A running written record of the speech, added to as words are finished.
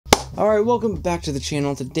Alright, welcome back to the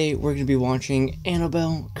channel. Today we're going to be watching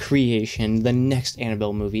Annabelle Creation, the next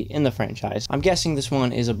Annabelle movie in the franchise. I'm guessing this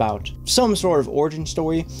one is about some sort of origin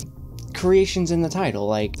story. Creation's in the title,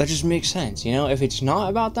 like, that just makes sense, you know? If it's not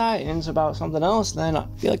about that and it's about something else, then I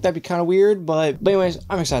feel like that'd be kind of weird, but anyways,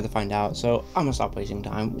 I'm excited to find out, so I'm gonna stop wasting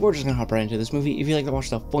time. We're just gonna hop right into this movie. If you'd like to watch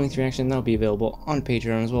the full-length reaction, that'll be available on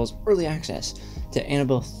Patreon, as well as early access to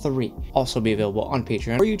Annabelle 3, also be available on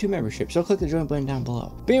Patreon or YouTube membership, so click the join button down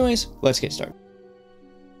below. But anyways, let's get started.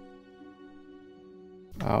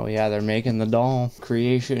 Oh yeah, they're making the doll.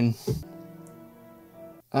 Creation.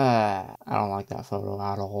 I don't like that photo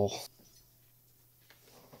at all.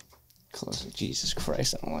 Close. Jesus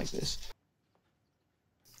Christ, I don't like this.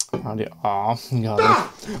 Oh, got it.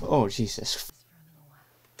 Oh, Jesus.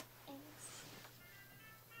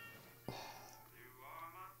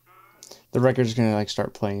 The record's gonna like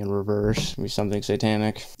start playing in reverse. Be something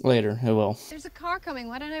satanic. Later, it will. There's a car coming.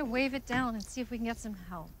 Why don't I wave it down and see if we can get some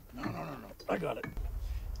help? No. I got it.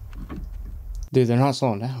 Dude, they're not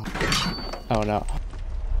slowing down. Oh no.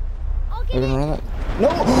 Okay. They're gonna run that. No!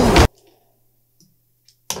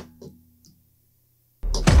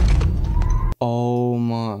 Oh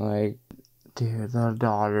my. Dude, the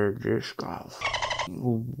daughter just got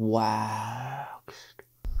waxed.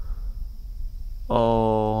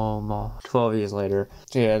 Oh my. 12 years later.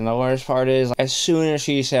 Dude, and the worst part is, as soon as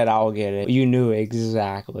she said, I'll get it, you knew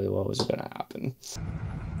exactly what was gonna happen.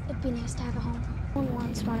 It'd be nice to have a home. One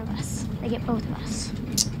wants one of us. They get both of us.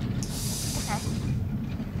 Okay.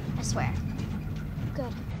 I swear.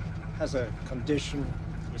 Good. Has a condition,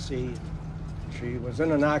 you see. She was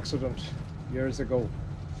in an accident years ago.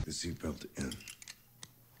 The seatbelt in.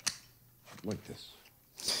 Like this.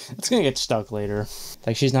 It's gonna get stuck later.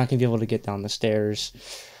 Like, she's not gonna be able to get down the stairs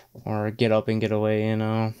or get up and get away, you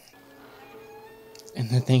know. And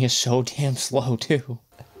the thing is so damn slow too.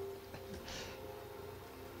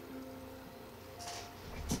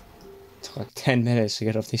 It took like 10 minutes to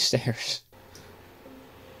get up these stairs.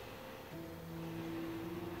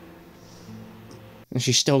 And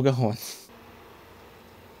she's still going.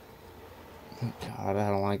 Oh god, I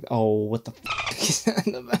don't like. Oh, what the fuck is that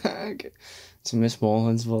in the back? It's Miss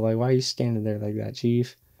Mullins, but like, why are you standing there like that,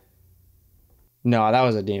 Chief? No, that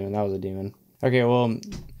was a demon. That was a demon. Okay, well,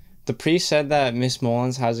 the priest said that Miss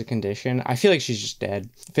Mullins has a condition. I feel like she's just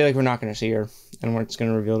dead. I feel like we're not going to see her, and it's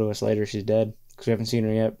going to reveal to us later she's dead, because we haven't seen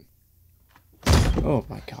her yet. Oh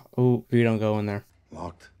my god. Oh, we don't go in there.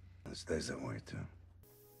 Locked. It stays that way too.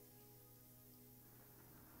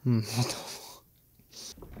 What the fuck?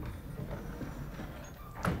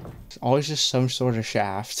 It's always just some sort of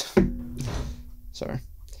shaft. Sorry.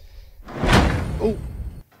 Oh!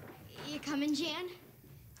 You coming, Jan?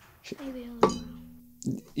 Maybe a little.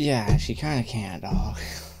 Yeah, she kind of can't, dog.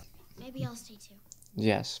 Maybe I'll stay too.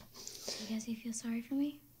 Yes. You guys, you feel sorry for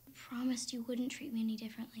me? I promised you wouldn't treat me any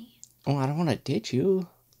differently. Oh, I don't want to ditch you.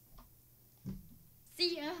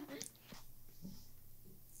 See ya.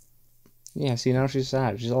 Yeah, see, now she's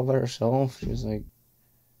sad. She's all by herself. She's like...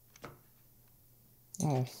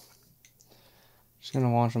 Oh. She's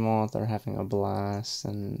gonna watch them all out there having a blast,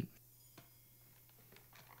 and...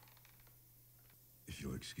 If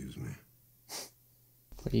you'll excuse me.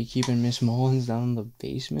 What, are you keeping Miss Mullins down in the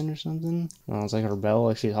basement or something? Oh, it's like her bell,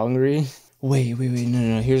 like she's hungry. Wait,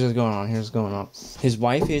 no. Here's what's going on. His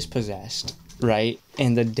wife is possessed, right?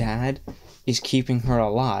 And the dad is keeping her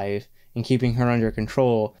alive and keeping her under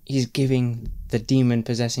control. He's giving the demon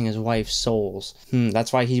possessing his wife's souls.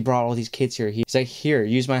 That's why he brought all these kids here. He's like, here,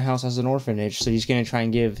 use my house as an orphanage. So he's gonna try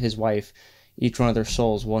and give his wife each one of their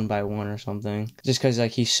souls one by one or something. Just because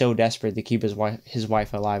like he's so desperate to keep his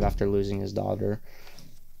wife alive after losing his daughter.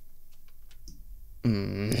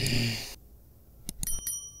 I'd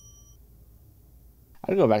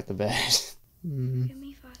go back to bed. Forgive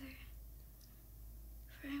me, Father,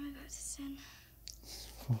 for I am about to sin.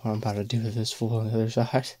 What I'm about to do to this fool on the other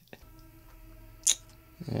side.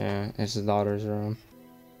 Yeah, it's his daughter's room.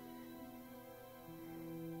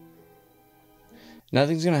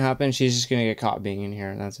 Nothing's gonna happen. She's just gonna get caught being in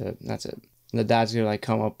here. That's it. The dad's gonna like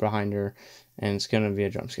come up behind her, and it's gonna be a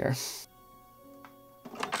jump scare.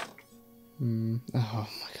 Oh my god!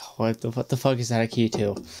 What the fuck is that a key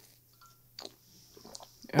to?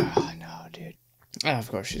 Oh no, dude.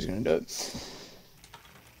 Of course she's gonna do it.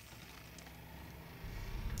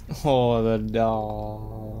 Oh, the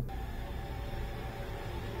doll.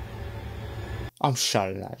 I'm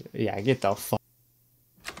shutting that. Yeah, get the fuck.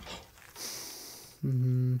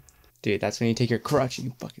 Dude, that's when you take your crutch and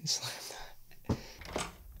you fucking slam that.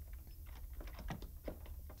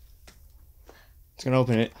 It's gonna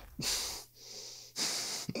open it.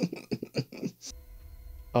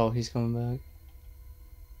 Oh, he's coming back.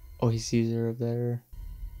 Oh, he sees her up there.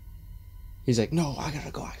 He's like, no, I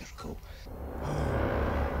gotta go, I gotta go.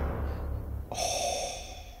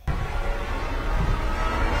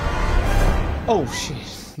 Oh,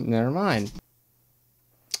 shit. Never mind.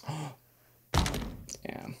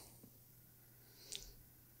 Damn.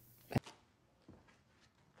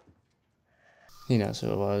 He knows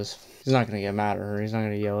who it was. He's not gonna get mad at her. He's not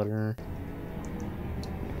gonna yell at her.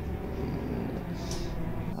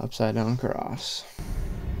 Upside down cross.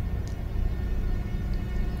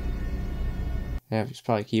 Yeah, he's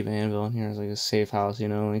probably keeping Annabelle in here as like a safe house, you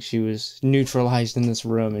know? Like she was neutralized in this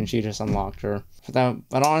room and she just unlocked her. But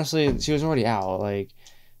honestly, she was already out. Like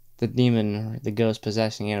the demon, or the ghost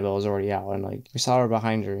possessing Annabelle was already out, and like we saw her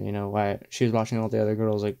behind her. You know, why she was watching all the other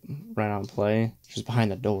girls like run out and play. She was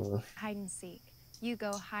behind the door. Hide and seek. You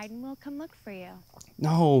go hide and we'll come look for you.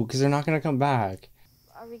 No, because they're not gonna come back.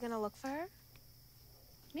 Are we gonna look for her?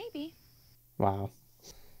 Maybe. Wow.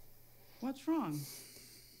 What's wrong?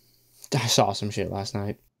 I saw some shit last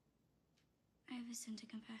night. I have a sin to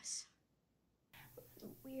confess.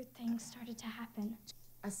 Weird things started to happen.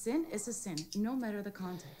 A sin is a sin, no matter the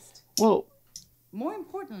context. Well, more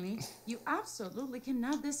importantly, you absolutely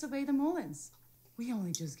cannot disobey the Mullins. We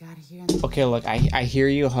only just got here. And okay, look, I hear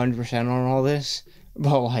you 100% on all this,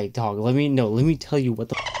 but like, dog, let me tell you what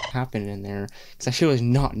the happened in there, because that shit was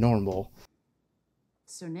not normal.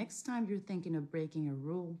 So next time you're thinking of breaking a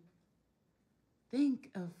rule, think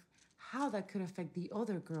of how that could affect the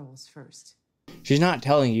other girls first. She's not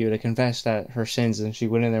telling you to confess that her sins and she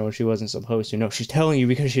went in there when she wasn't supposed to. No, she's telling you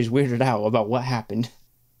because she's weirded out about what happened.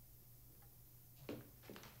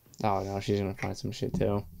 Oh no, she's gonna find some shit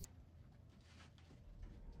too.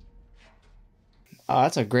 Oh,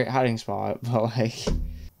 that's a great hiding spot, but like...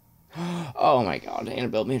 Oh my god,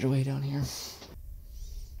 Annabelle made her way down here.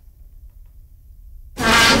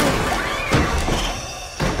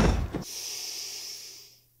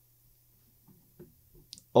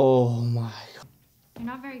 Oh my god. You're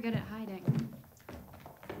not very good at hiding.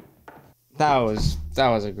 That was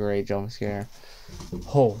a great jump scare.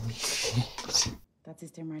 Holy shit. That's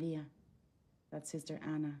Sister Maria. That's Sister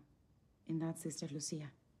Anna. And that's Sister Lucia.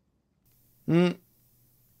 Hmm.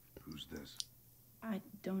 Who's this? I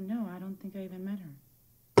don't know. I don't think I even met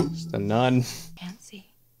her. It's the nun.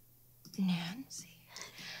 Nancy.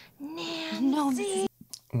 No.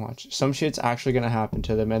 Watch. Some shit's actually gonna happen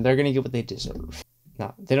to them and they're gonna get what they deserve.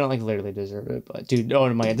 No, they don't like literally deserve it, but dude,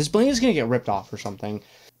 oh my god, this blanket's gonna get ripped off or something.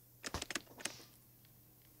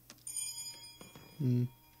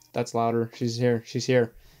 That's louder. She's here. She's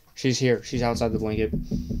here. She's here. She's outside the blanket.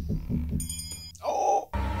 Oh!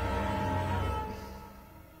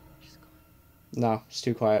 She's gone. No, it's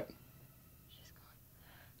too quiet.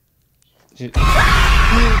 She's gone.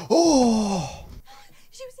 Oh!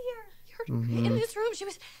 She was here. In this room. She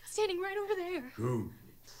was standing right over there. Who?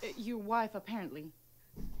 Your wife, apparently.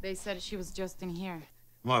 They said she was just in here.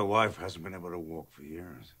 My wife hasn't been able to walk for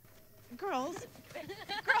years. Girls.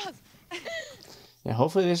 Yeah,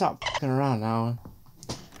 hopefully they stop fucking around now.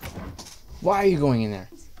 Why are you going in there?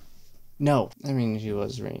 No. I mean, she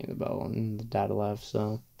was ringing the bell and the dad left,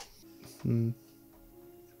 so... It's good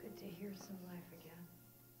to hear some life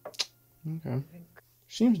again. Okay.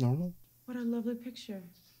 Seems normal. What a lovely picture.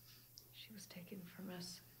 She was taken from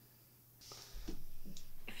us.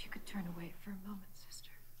 If you could turn away for a moment,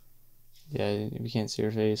 sister. Yeah, we can't see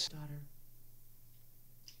her face. Daughter.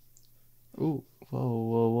 Ooh.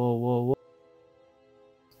 Whoa.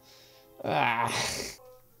 Ah.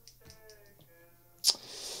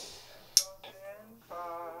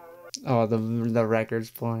 Oh, the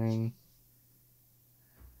record's playing.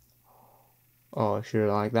 Oh, she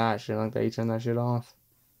didn't like that. She didn't like that. You turn that shit off.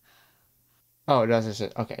 Oh, it does this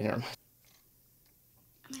shit. Okay, never mind.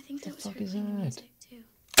 I think that was fuck her is playing that? music too.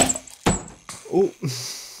 Ooh.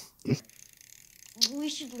 We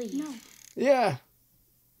should leave. No. Yeah.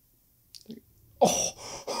 Oh.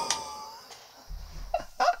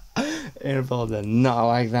 Annabelle did not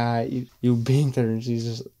like that. You binked her and she's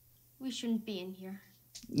just... We shouldn't be in here.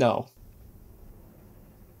 No.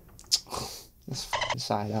 This f***ing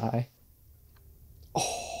side eye. Oh.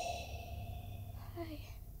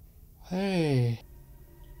 Hey, Hey.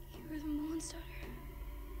 you were the Mullen's daughter,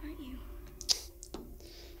 aren't you?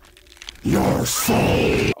 You're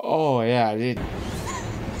safe. Oh, yeah, dude.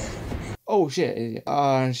 Oh, shit.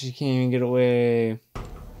 She can't even get away.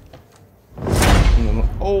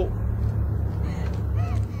 Oh.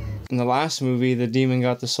 In the last movie, the demon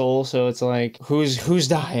got the soul, so it's like, who's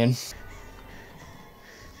dying?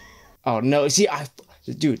 Oh, no. See,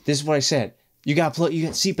 dude, this is what I said. You got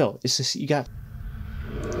seatbelt. You got...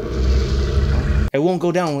 It won't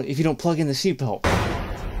go down if you don't plug in the seatbelt.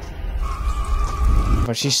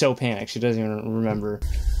 But she's so panicked, she doesn't even remember.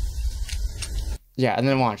 Yeah, and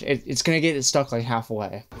then watch. It's gonna get it stuck like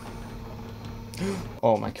halfway.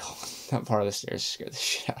 Oh my god. That part of the stairs scared the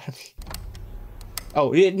shit out of me.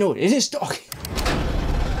 Oh, no, it is stuck.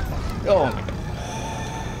 Oh my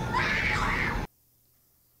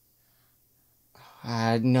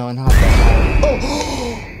god. No, not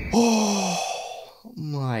that. Oh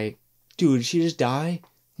my. Dude, she just died?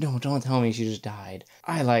 No, don't tell me she just died.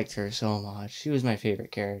 I liked her so much. She was my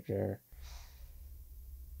favorite character.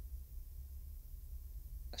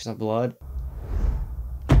 Is that blood?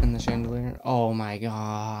 In the chandelier? Oh my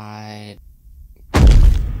god.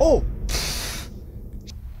 Oh!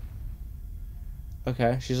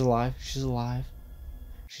 Okay, she's alive. She's alive.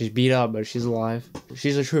 She's beat up, but she's alive.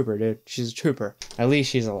 She's a trooper, dude. She's a trooper. At least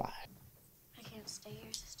she's alive. I can't stay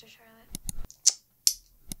here, Sister Charlotte.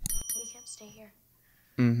 We can't stay here.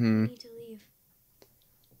 Mm-hmm. We need to leave.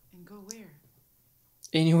 And go where?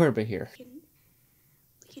 Anywhere but here. We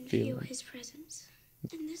can feel his presence.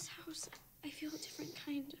 In this house, I feel a different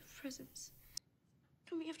kind of presence.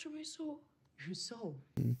 Coming after my soul. Your soul.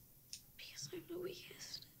 Because I'm the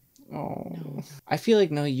weakest. Oh. No. I feel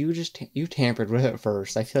like, no, you tampered with it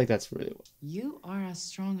first. I feel like that's really... You are as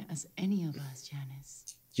strong as any of us,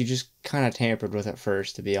 Janice. You just kind of tampered with it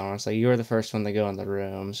first, to be honest. Like, you were the first one to go in the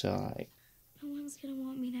room, so, like... No one's gonna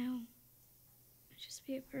want me now. I'd just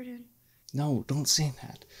be a burden. No, don't say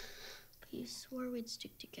that. But you swore we'd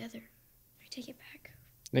stick together. I take it back.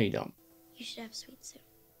 No, you don't. You should have sweet soon.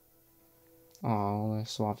 Oh, they're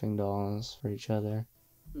swapping dolls for each other.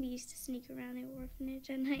 We used to sneak around the orphanage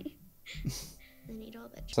at night. And eat all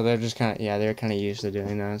that. So they're just kind of, yeah, they're kind of used to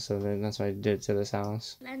doing that, so that's what I did to this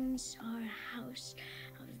house. Cleanse our house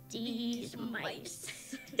of these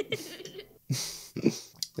mice.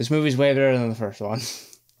 This movie's way better than the first one.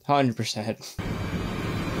 100%.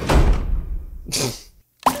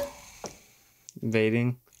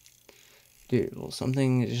 Invading. Dude, well,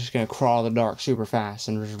 something is just gonna crawl in the dark super fast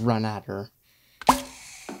and just run at her.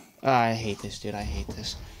 I hate this, dude. I hate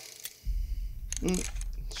this.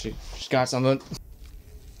 She's got something.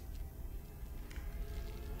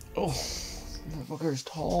 Oh, motherfucker's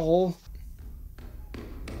tall.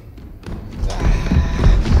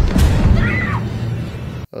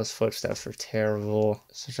 Those footsteps were terrible.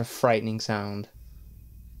 Such a frightening sound.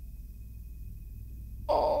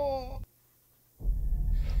 Oh.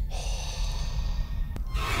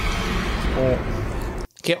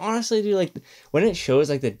 Okay, honestly, dude, like, when it shows,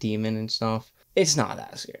 like, the demon and stuff, it's not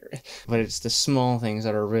that scary. But it's the small things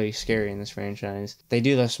that are really scary in this franchise. They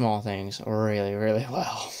do the small things really, really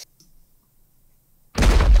well.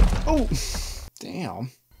 Oh!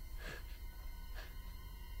 Damn.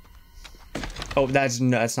 Oh, that's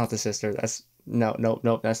not the sister.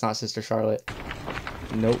 Nope, that's not Sister Charlotte.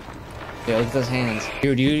 Nope. Yeah, look at those hands.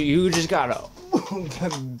 Dude, you just gotta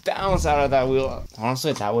bounce out of that wheel.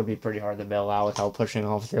 Honestly, that would be pretty hard to bail out without pushing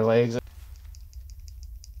off with your legs. Ew,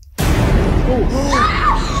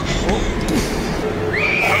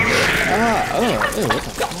 what the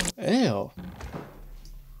fuck? Ew.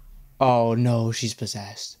 Oh no, she's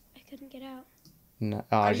possessed. I couldn't get out. No,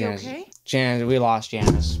 Are Janice. you okay? Janice, we lost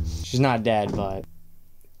Janice. She's not dead, but...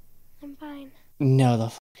 I'm fine. No, the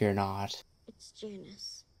fuck you're not. It's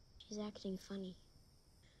Janice. She's acting funny.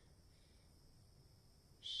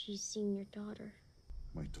 She's seen your daughter.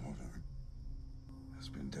 My daughter has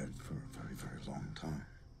been dead for a very, very long time.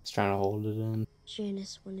 He's trying to hold it in.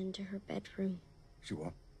 Janice went into her bedroom. She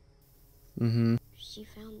what? Mm-hmm. She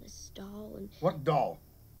found this doll and... What doll?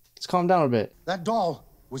 Let's calm down a bit. That doll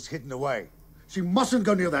was hidden away. She mustn't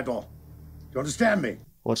go near that doll. Do you understand me?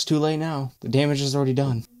 Well, it's too late now. The damage is already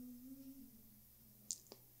done.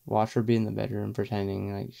 Watch her be in the bedroom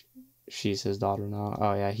pretending like she's his daughter now.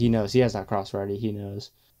 Oh yeah, he knows. He has that cross ready. He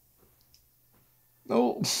knows.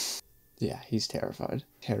 Oh. Yeah, he's terrified.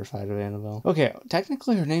 Terrified of Annabelle. Okay,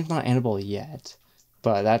 technically her name's not Annabelle yet.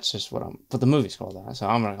 But that's just what but the movie's called that, so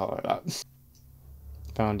I'm gonna call her that.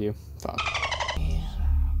 Found you. Fuck.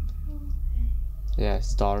 Yeah,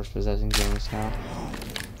 his daughter's possessing James now.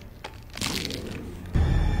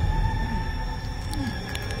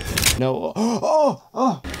 No.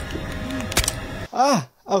 Oh! Ah!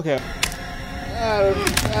 Okay.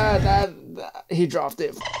 He dropped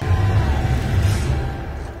it.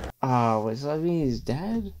 Does that mean he's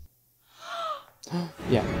dead?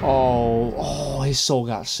 Yeah. Oh, his soul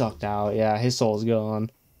got sucked out. Yeah, his soul's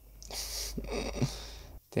gone.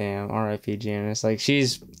 Damn, R.I.P. Janice. Like,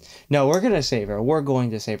 no, we're gonna save her. We're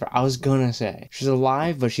going to save her. I was gonna say. She's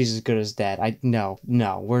alive, but she's as good as dead. No,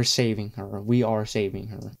 we're saving her. We are saving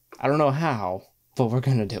her. I don't know how, but we're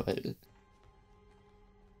gonna do it.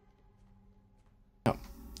 No.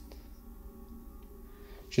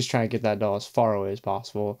 Just trying to get that doll as far away as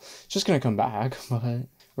possible. It's just gonna come back, but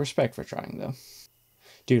respect for trying though.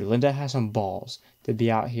 Dude, Linda has some balls to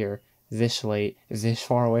be out here this late, this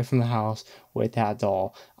far away from the house with that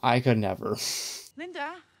doll. I could never.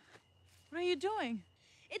 Linda, what are you doing?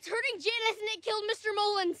 It's hurting Janice and it killed Mr.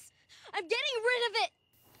 Mullins. I'm getting rid of it.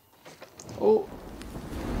 Oh.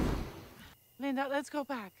 Linda, let's go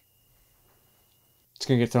back. It's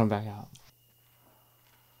gonna get thrown back out.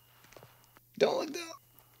 Don't look down.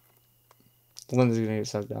 Linda's gonna get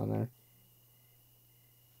stuck down there.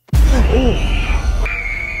 Oh!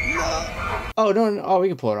 No! Oh, no. Oh, we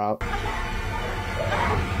can pull it out.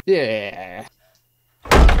 Yeah.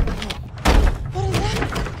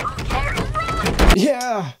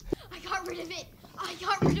 Yeah! I got rid of it. I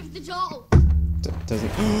got rid of the doll. Does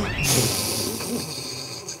it?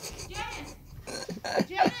 Janice!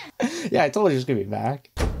 Janice! Yeah, I told you it was gonna be back.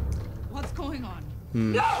 What's going on?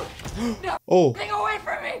 No! No! Oh! Stay away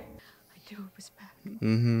from me! I knew it was back.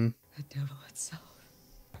 Mm-hmm. The devil itself.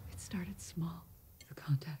 It started small. The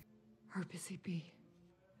contact. Her busy bee.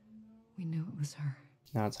 We knew it was her.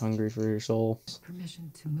 Now it's hungry for your soul.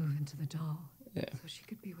 Permission to move into the doll. Yeah. So she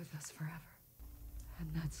could be with us forever. And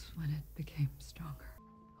that's when it became stronger.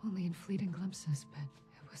 Only in fleeting glimpses, but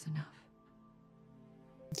it was enough.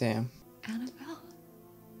 Damn. Annabelle.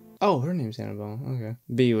 Oh, her name's Annabelle. Okay.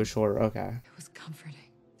 B was short. Okay. It was comforting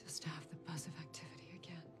just to have the buzz of activity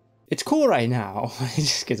again. It's cool right now. It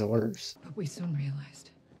just gets worse. But we soon realized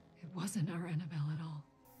it wasn't our Annabelle at all.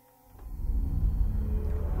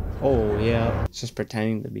 Oh, yeah. It's just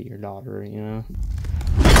pretending to be your daughter, you know?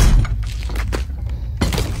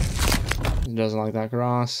 He doesn't like that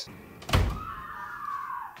cross.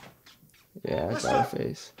 Yeah, it's out of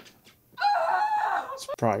face. It's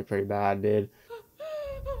probably pretty bad, dude.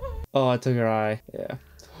 Oh, I took her eye. Yeah.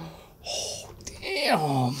 Oh,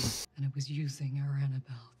 damn. And it was using our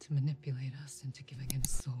Annabelle to manipulate us into giving it a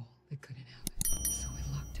soul it couldn't have. So we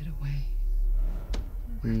locked it away.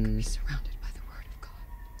 Where it could be surrounded by the word of God.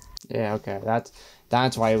 Yeah, okay.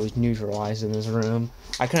 That's why it was neutralized in this room.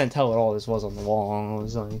 I couldn't tell what all this was on the wall. It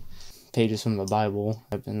was like pages from the Bible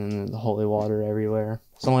and then the holy water everywhere.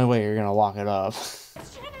 It's the only way you're gonna lock it up.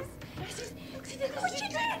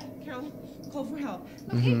 Carol, call for help.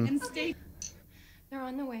 Okay, And stay. They're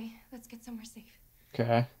on the way. Let's get somewhere safe.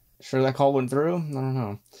 Okay. Sure that call went through? I don't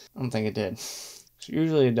know. I don't think it did. So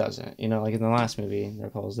usually it doesn't. You know, like in the last movie, their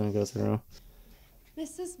calls didn't go through.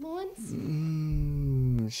 Mrs. Mullins?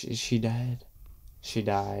 She died. She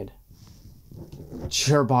died.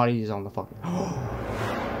 Her body is on the fucking...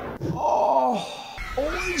 Oh! Oh,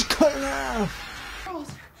 he's cut in half!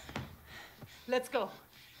 Girls, let's go.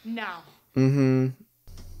 Now. Mm-hmm.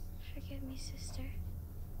 Forgive me, sister,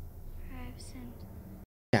 for I have sinned.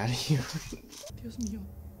 Get out of here. Dios mío,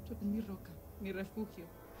 tú eres mi roca, mi refugio.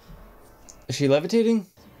 Is she levitating?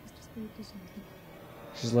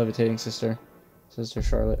 She's levitating, sister. Sister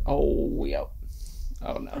Charlotte. Oh, yep.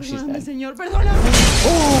 Oh, no, she's dead. Señor, perdóname.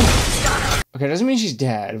 Oh! Okay, doesn't mean she's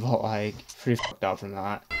dead, but, like, pretty fucked up from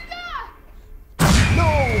that.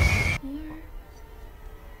 No!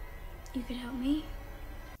 You could help me?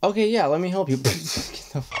 Okay, yeah, let me help you. Get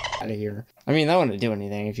the fuck out of here. I mean, that wouldn't do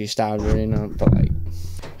anything if you stabbed her, you know, but, like...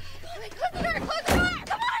 Close the door! Close the door!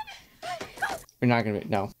 Come on! You're not gonna be...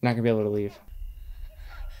 No, not gonna be able to leave.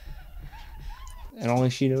 And only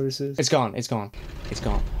she notices. It's gone. It's gone. It's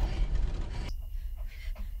gone.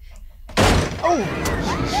 Oh!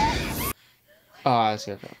 Oh, that's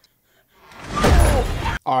good.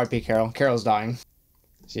 R.I.P. Carol. Carol's dying.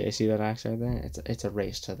 See that axe right there? It's a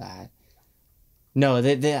race to that. No,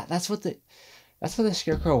 that's what the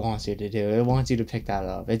scarecrow wants you to do. It wants you to pick that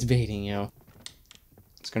up. It's baiting you.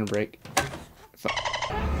 It's gonna break.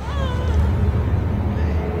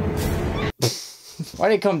 Why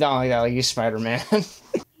did it come down like that, like you Spider-Man? You know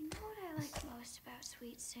what I like most about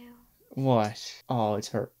Sweet Sue? What? Oh, it's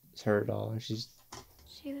her doll.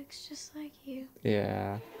 She looks just like you.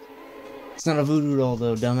 Yeah. It's not a voodoo doll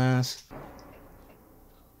though, dumbass.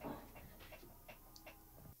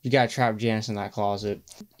 You gotta trap Janice in that closet.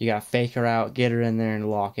 You gotta fake her out, get her in there, and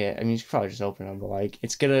lock it. I mean, you could probably just open it, but like,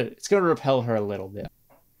 it's gonna repel her a little bit.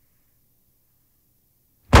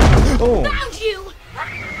 Oh! Found you!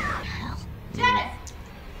 Janice!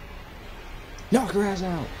 Knock her ass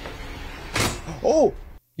out! Oh!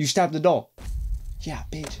 You stabbed the doll. Yeah,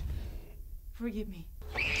 bitch. Forgive me.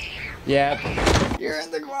 Yeah. You're in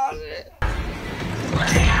the closet.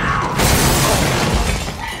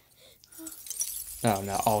 Oh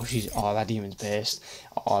no. Oh, that demon's pissed.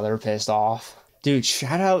 Oh, they're pissed off. Dude,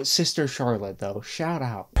 shout out Sister Charlotte, though. Shout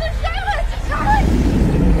out.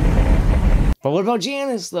 But what about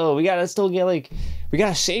Janice, though? We gotta still get, like... We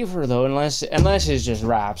gotta save her, though, unless it's just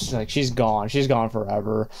wraps. Like, she's gone. She's gone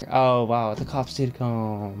forever. Oh, wow. The cops did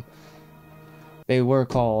come. They were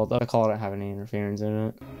called. The call didn't have any interference in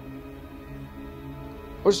it.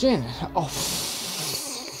 Where's Janice? Oh.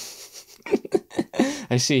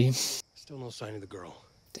 I see. Still no sign of the girl.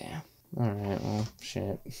 Damn. Alright, well,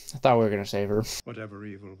 shit. I thought we were gonna save her. Whatever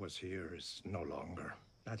evil was here is no longer.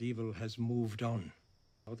 That evil has moved on.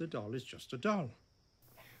 Now the doll is just a doll.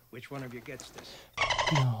 Which one of you gets this?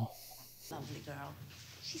 No. Lovely girl.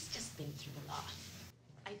 She's just been through a lot.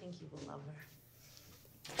 I think you will love her.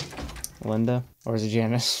 Linda? Or is it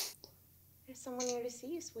Janice? There's someone here to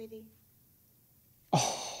see you, sweetie.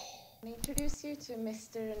 Oh. Can I introduce you to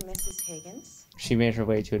Mr. and Mrs. Higgins? She made her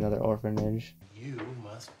way to another orphanage. You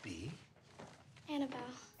must be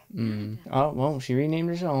Annabelle. Oh, well, she renamed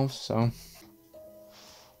herself, so.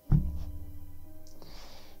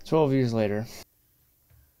 12 years later.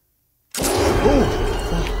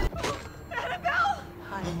 Annabelle!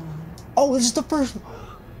 Hi. Oh, this is the first.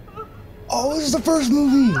 Oh, this is the first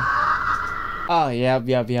movie. Oh, yep.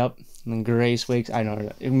 And then Grace wakes. I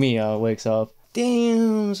know. Mia wakes up.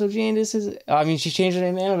 Damn. So Janice is. I mean, she changed her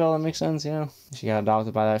name to Annabelle. That makes sense. Yeah. She got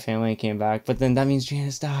adopted by that family and came back. But then that means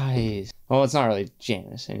Janice dies. Well, it's not really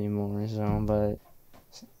Janice anymore. So, but.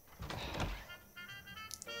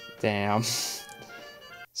 Damn.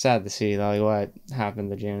 Sad to see, like, what happened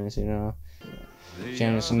to Janice, you know?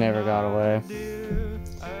 Janice never got away.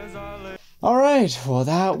 Alright, well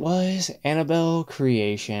that was Annabelle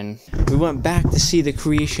Creation. We went back to see the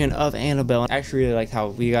creation of Annabelle. I actually really liked how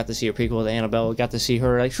we got to see a prequel to Annabelle. We got to see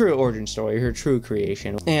her like true origin story, her true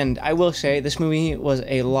creation. And I will say this movie was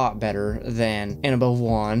a lot better than Annabelle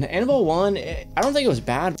 1. Annabelle 1, I don't think it was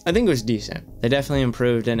bad. I think it was decent. They definitely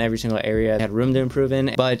improved in every single area. They had room to improve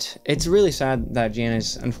in. But it's really sad that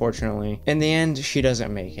Janice, unfortunately, in the end, she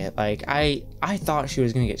doesn't make it. Like, I thought she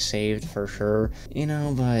was gonna get saved for sure, you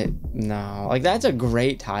know, but no. Like, that's a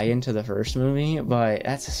great tie-in to the first movie, but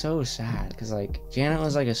that's so sad because, like, Janet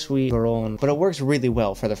was like a sweet girl, but it works really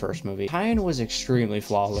well for the first movie. Tie-in was extremely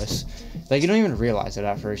flawless. Like, you don't even realize it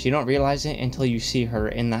at first. You don't realize it until you see her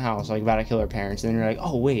in the house, like, about to kill her parents, and then you're like,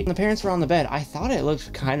 oh wait, the parents were on the bed. I thought it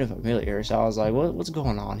looked kind of familiar, so I was like, what's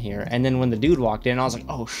going on here? And then when the dude walked in, I was like,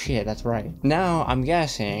 oh shit, that's right. Now I'm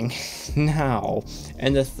guessing now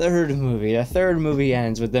in the third movie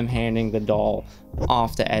ends with them handing the doll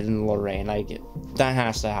off to Ed and Lorraine. Like, that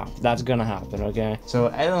has to happen. That's gonna happen, okay? So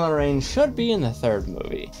Ed and Lorraine should be in the third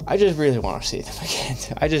movie. I just really want to see them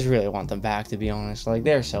again. I just really want them back, to be honest. Like,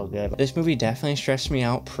 they're so good. This movie definitely stressed me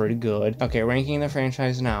out pretty good. Okay, ranking the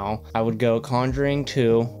franchise now, I would go Conjuring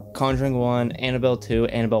 2, Conjuring 1, Annabelle 2,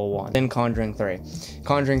 Annabelle 1, then Conjuring 3.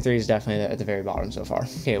 Conjuring 3 is definitely at the very bottom so far.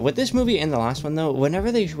 Okay, with this movie and the last one though,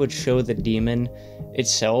 whenever they would show the demon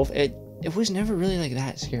itself, it was never really like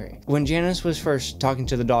that scary. When Janice was first talking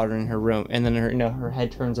to the daughter in her room, and then her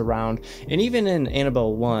head turns around, and even in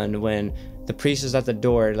Annabelle 1, when the priest is at the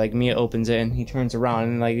door, like Mia opens it and he turns around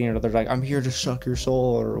and like, you know, they're like, I'm here to suck your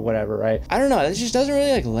soul or whatever, right? I don't know, it just doesn't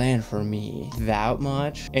really like land for me that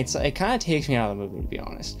much. It kind of takes me out of the movie, to be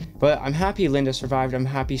honest. But I'm happy Linda survived. I'm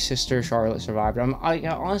happy Sister Charlotte survived.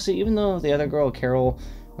 Honestly, even though the other girl, Carol,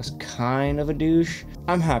 was kind of a douche,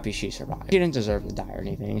 I'm happy she survived. She didn't deserve to die or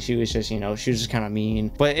anything. She was just, you know, she was just kind of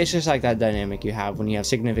mean. But it's just like that dynamic you have when you have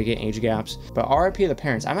significant age gaps. But RIP the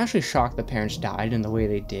parents. I'm actually shocked the parents died in the way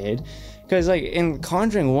they did. Because, like, in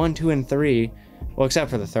Conjuring 1, 2, and 3, well, except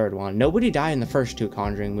for the third one, nobody died in the first two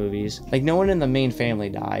Conjuring movies. Like, no one in the main family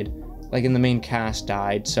died. Like, in the main cast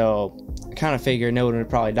died. So I kind of figured no one would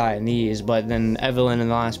probably die in these. But then Evelyn in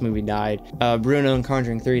the last movie died. Bruno in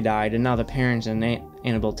Conjuring 3 died. And now the parents in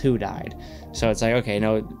Annabelle 2 died. So it's like, okay,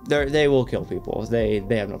 no, they will kill people. They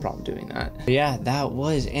have no problem doing that. But yeah, that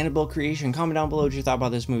was Annabelle Creation. Comment down below what you thought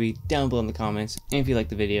about this movie down below in the comments. And if you liked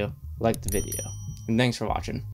the video, like the video. And thanks for watching.